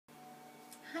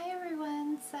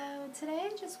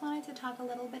just wanted to talk a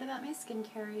little bit about my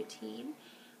skincare routine.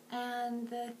 And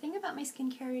the thing about my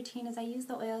skincare routine is I use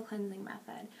the oil cleansing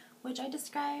method, which I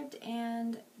described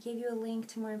and gave you a link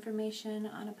to more information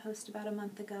on a post about a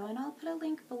month ago. And I'll put a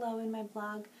link below in my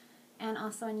blog and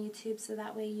also on YouTube, so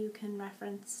that way you can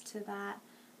reference to that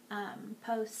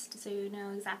post so you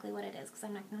know exactly what it is, because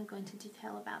I'm not going to go into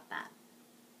detail about that.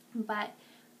 But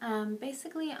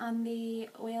basically on the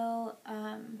oil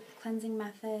cleansing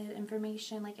method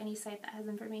information, like any site that has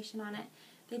information on it,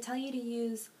 they tell you to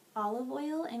use olive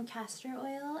oil and castor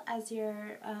oil as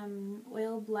your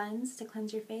oil blends to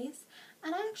cleanse your face.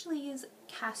 And I actually use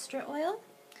castor oil,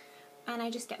 and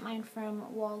I just get mine from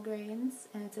Walgreens,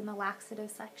 and it's in the laxative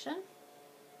section,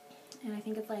 and I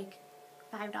think it's like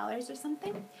 $5 or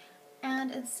something.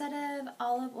 And instead of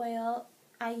olive oil,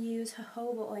 I use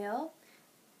jojoba oil,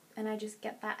 and I just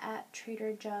get that at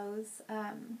Trader Joe's.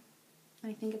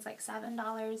 I think it's like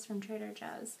 $7 from Trader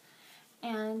Joe's.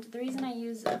 And the reason I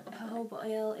use jojoba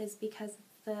oil is because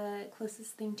the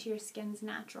closest thing to your skin's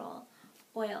natural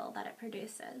oil that it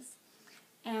produces.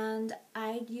 And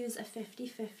I use a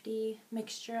 50-50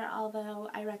 mixture, although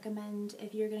I recommend,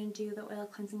 if you're going to do the oil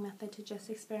cleansing method, to just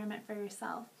experiment for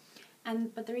yourself.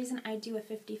 But the reason I do a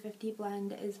 50-50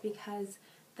 blend is because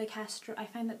I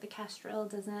find that the castor oil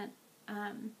doesn't,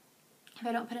 if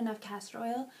I don't put enough castor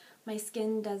oil, my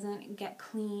skin doesn't get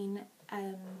clean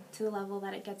to the level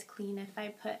that it gets clean if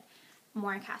I put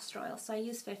more castor oil. So I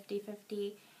use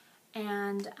 50-50,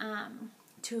 and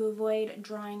to avoid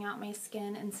drying out my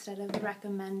skin, instead of the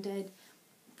recommended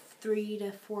 3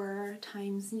 to 4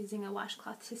 times using a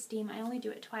washcloth to steam, I only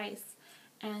do it twice,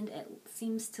 and it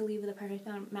seems to leave the perfect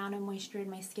amount of moisture in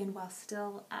my skin while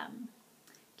still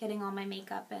getting all my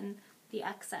makeup and the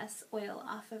excess oil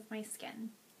off of my skin.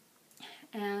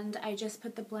 And I just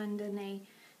put the blend in a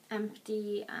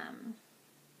empty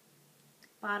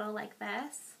bottle like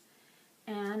this,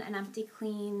 and an empty,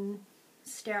 clean,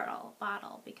 sterile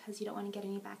bottle, because you don't want to get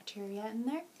any bacteria in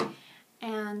there.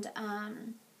 And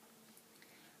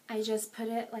I just put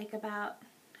it like about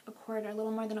a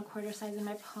little more than a quarter size in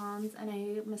my palms, and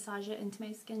I massage it into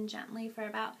my skin gently for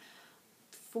about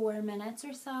 4 minutes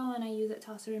or so, and I use it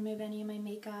to also remove any of my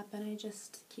makeup, and I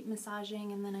just keep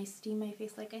massaging, and then I steam my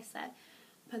face like I said.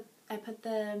 I put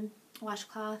the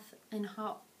washcloth in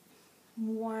hot,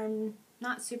 warm,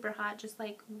 not super hot, just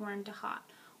like warm to hot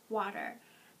water,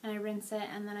 and I rinse it,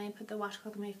 and then I put the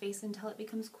washcloth on my face until it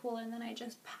becomes cool, and then I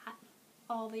just pat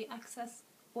all the excess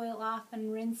oil off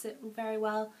and rinse it very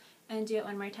well, and do it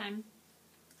one more time.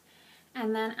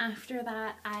 And then after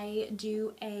that, I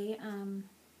do a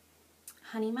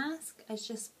honey mask. It's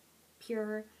just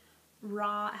pure,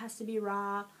 raw, it has to be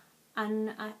raw,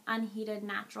 unheated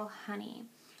natural honey.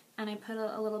 And I put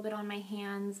a little bit on my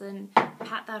hands and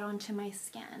pat that onto my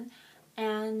skin.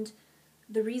 And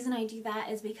the reason I do that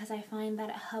is because I find that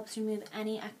it helps remove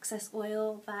any excess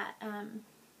oil that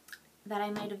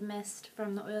I might have missed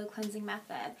from the oil cleansing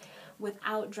method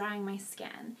without drying my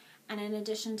skin. And in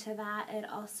addition to that, it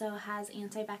also has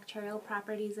antibacterial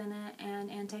properties in it, and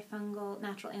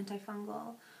natural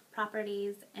antifungal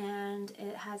properties, and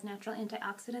it has natural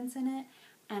antioxidants in it,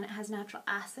 and it has natural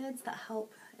acids that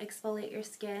help exfoliate your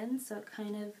skin. So it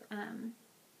kind of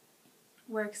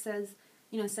works as,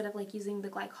 instead of like using the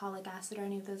glycolic acid or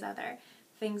any of those other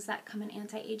things that come in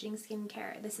anti-aging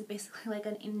skincare, this is basically like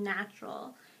a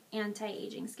natural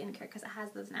anti-aging skincare, because it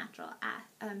has those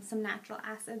some natural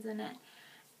acids in it.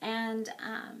 And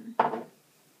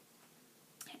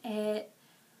it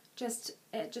just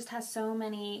has so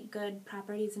many good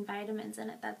properties and vitamins in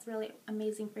it that's really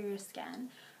amazing for your skin.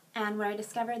 And where I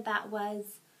discovered that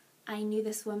was, I knew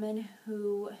this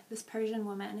Persian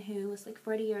woman who was like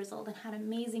 40 years old and had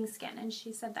amazing skin, and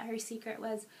she said that her secret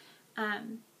was,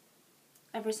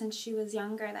 ever since she was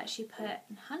younger, that she put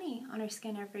honey on her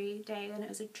skin every day, and it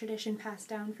was a tradition passed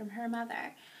down from her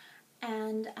mother.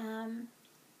 And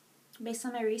based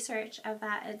on my research of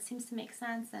that, it seems to make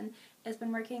sense, and it's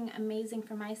been working amazing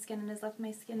for my skin, and has left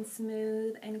my skin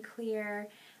smooth and clear.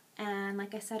 And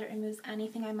like I said, it removes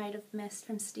anything I might have missed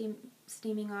from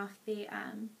steaming off the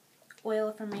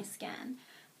oil from my skin.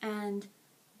 And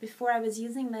before I was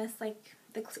using this, like,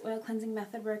 the oil cleansing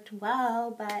method worked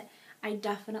well, but I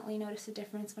definitely noticed a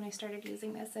difference when I started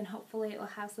using this, and hopefully it will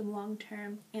have some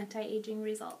long-term anti-aging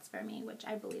results for me, which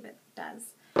I believe it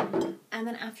does. And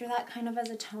then after that, kind of as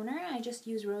a toner, I just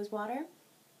use rose water.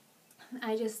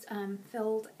 I just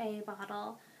filled a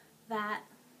bottle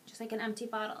just like an empty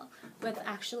bottle, with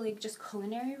actually just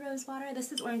culinary rose water.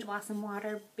 This is orange blossom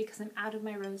water because I'm out of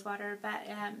my rose water, but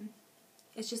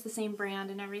it's just the same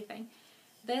brand and everything.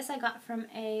 This I got from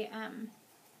a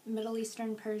Middle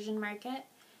Eastern Persian market,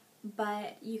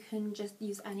 but you can just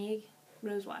use any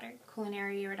rose water,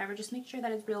 culinary or whatever. Just make sure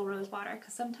that it's real rose water,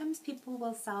 because sometimes people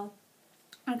will sell,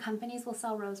 or companies will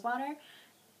sell rose water,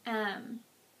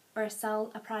 or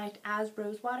sell a product as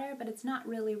rose water, but it's not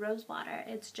really rose water.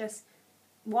 It's just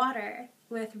water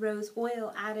with rose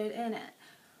oil added in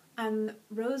it.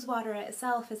 Rose water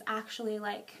itself is actually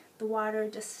like the water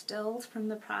distilled from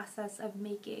the process of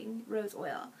making rose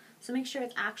oil. So make sure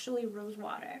it's actually rose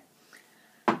water.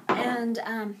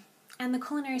 And the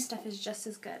culinary stuff is just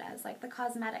as good as like the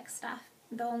cosmetic stuff.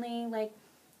 The only like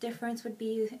difference would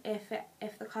be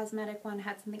if the cosmetic one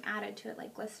had something added to it,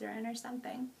 like glycerin or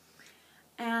something.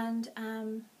 And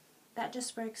that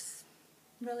just works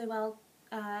really well.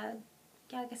 Yeah,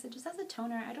 like I said, just as a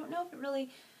toner. I don't know if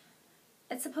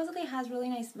it supposedly has really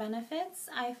nice benefits.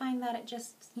 I find that it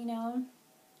just, you know,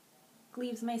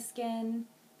 leaves my skin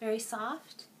very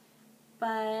soft,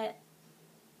 but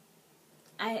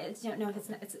I don't know if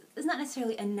it's not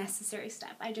necessarily a necessary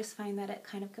step. I just find that it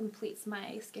kind of completes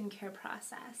my skincare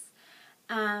process.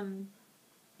 In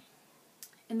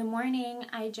the morning,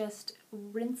 I just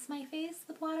rinse my face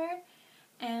with water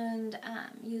and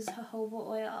use jojoba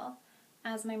oil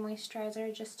as my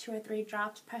moisturizer, just 2 or 3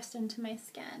 drops pressed into my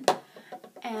skin.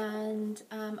 And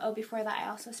before that, I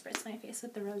also spritz my face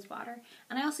with the rose water.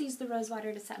 And I also use the rose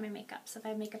water to set my makeup. So if I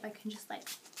have makeup, I can just like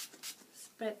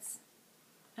spritz.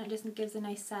 And it just gives a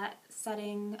nice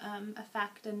setting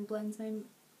effect and blends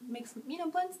blends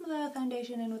the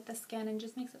foundation in with the skin and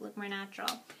just makes it look more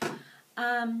natural.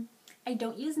 I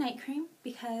don't use night cream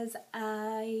because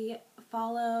I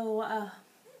follow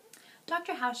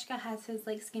Dr. Hauschka has his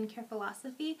like skincare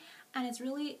philosophy, and it's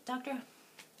really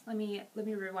let me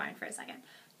rewind for a second.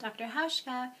 Dr.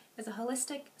 Hauschka is a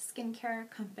holistic skincare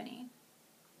company,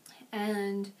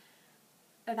 and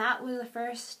that was the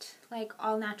first like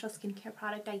all natural skincare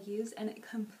product I used, and it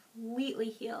completely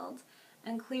healed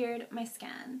and cleared my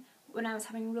skin when I was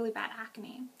having really bad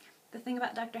acne. The thing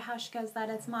about Dr. Hauschka is that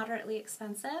it's moderately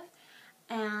expensive,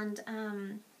 and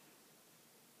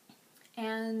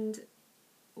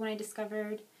when I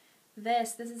discovered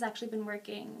this has actually been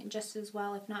working just as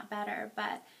well, if not better,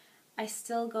 but I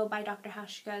still go by Dr.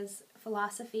 Hauschka's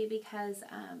philosophy because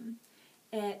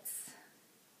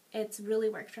it's really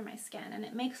worked for my skin, and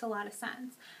it makes a lot of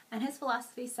sense. And his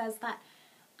philosophy says that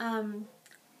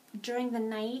during the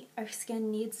night, our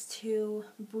skin needs to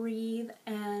breathe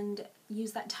and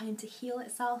use that time to heal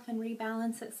itself and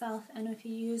rebalance itself. And if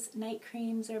you use night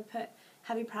creams or put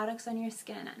heavy products on your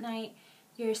skin at night,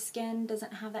 your skin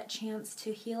doesn't have that chance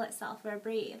to heal itself or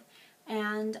breathe.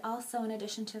 And also, in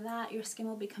addition to that, your skin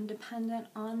will become dependent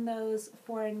on those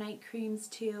 4 night creams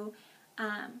to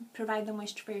provide the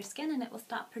moisture for your skin, and it will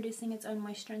stop producing its own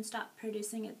moisture and stop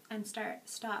producing it and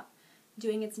stop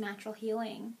doing its natural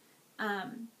healing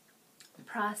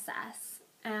process.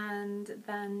 And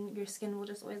then your skin will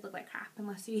just always look like crap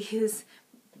unless you use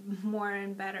more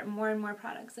and more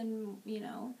products and, you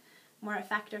know, more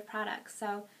effective products.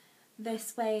 So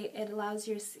this way it allows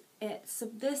so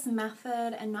this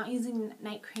method and not using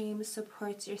night cream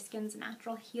supports your skin's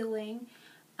natural healing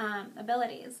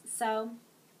abilities. So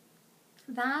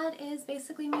that is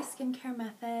basically my skincare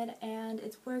method, and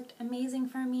it's worked amazing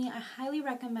for me. I highly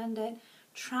recommend it.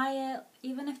 Try it,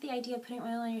 even if the idea of putting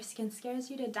oil on your skin scares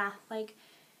you to death. Like,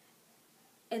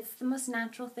 it's the most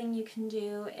natural thing you can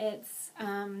do. It's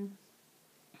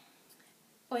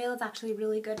oil is actually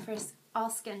really good for all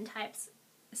skin types,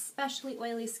 especially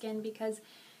oily skin, because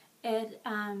it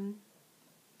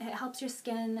helps your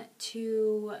skin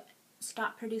to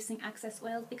stop producing excess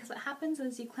oils. Because what happens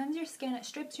is you cleanse your skin, it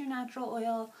strips your natural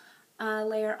oil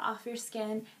layer off your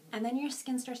skin, and then your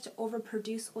skin starts to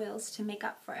overproduce oils to make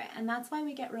up for it. And that's why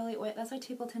we get really oily. That's why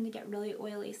people tend to get really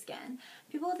oily skin.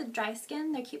 People with dry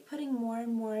skin, they keep putting more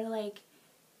and more like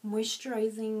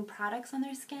moisturizing products on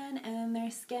their skin, and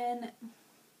their skin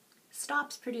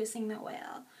stops producing the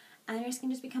oil, and your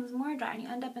skin just becomes more dry, and you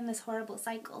end up in this horrible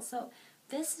cycle. So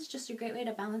this is just a great way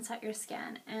to balance out your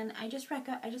skin, and I just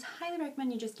highly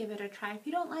recommend you just give it a try. If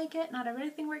you don't like it, not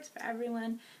everything works for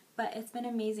everyone, but it's been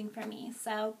amazing for me.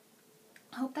 So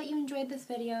I hope that you enjoyed this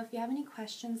video. If you have any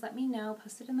questions, let me know.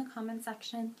 Post it in the comment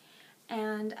section,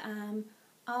 and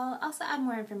I'll also add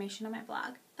more information on my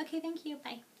blog. Okay, thank you.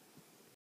 Bye.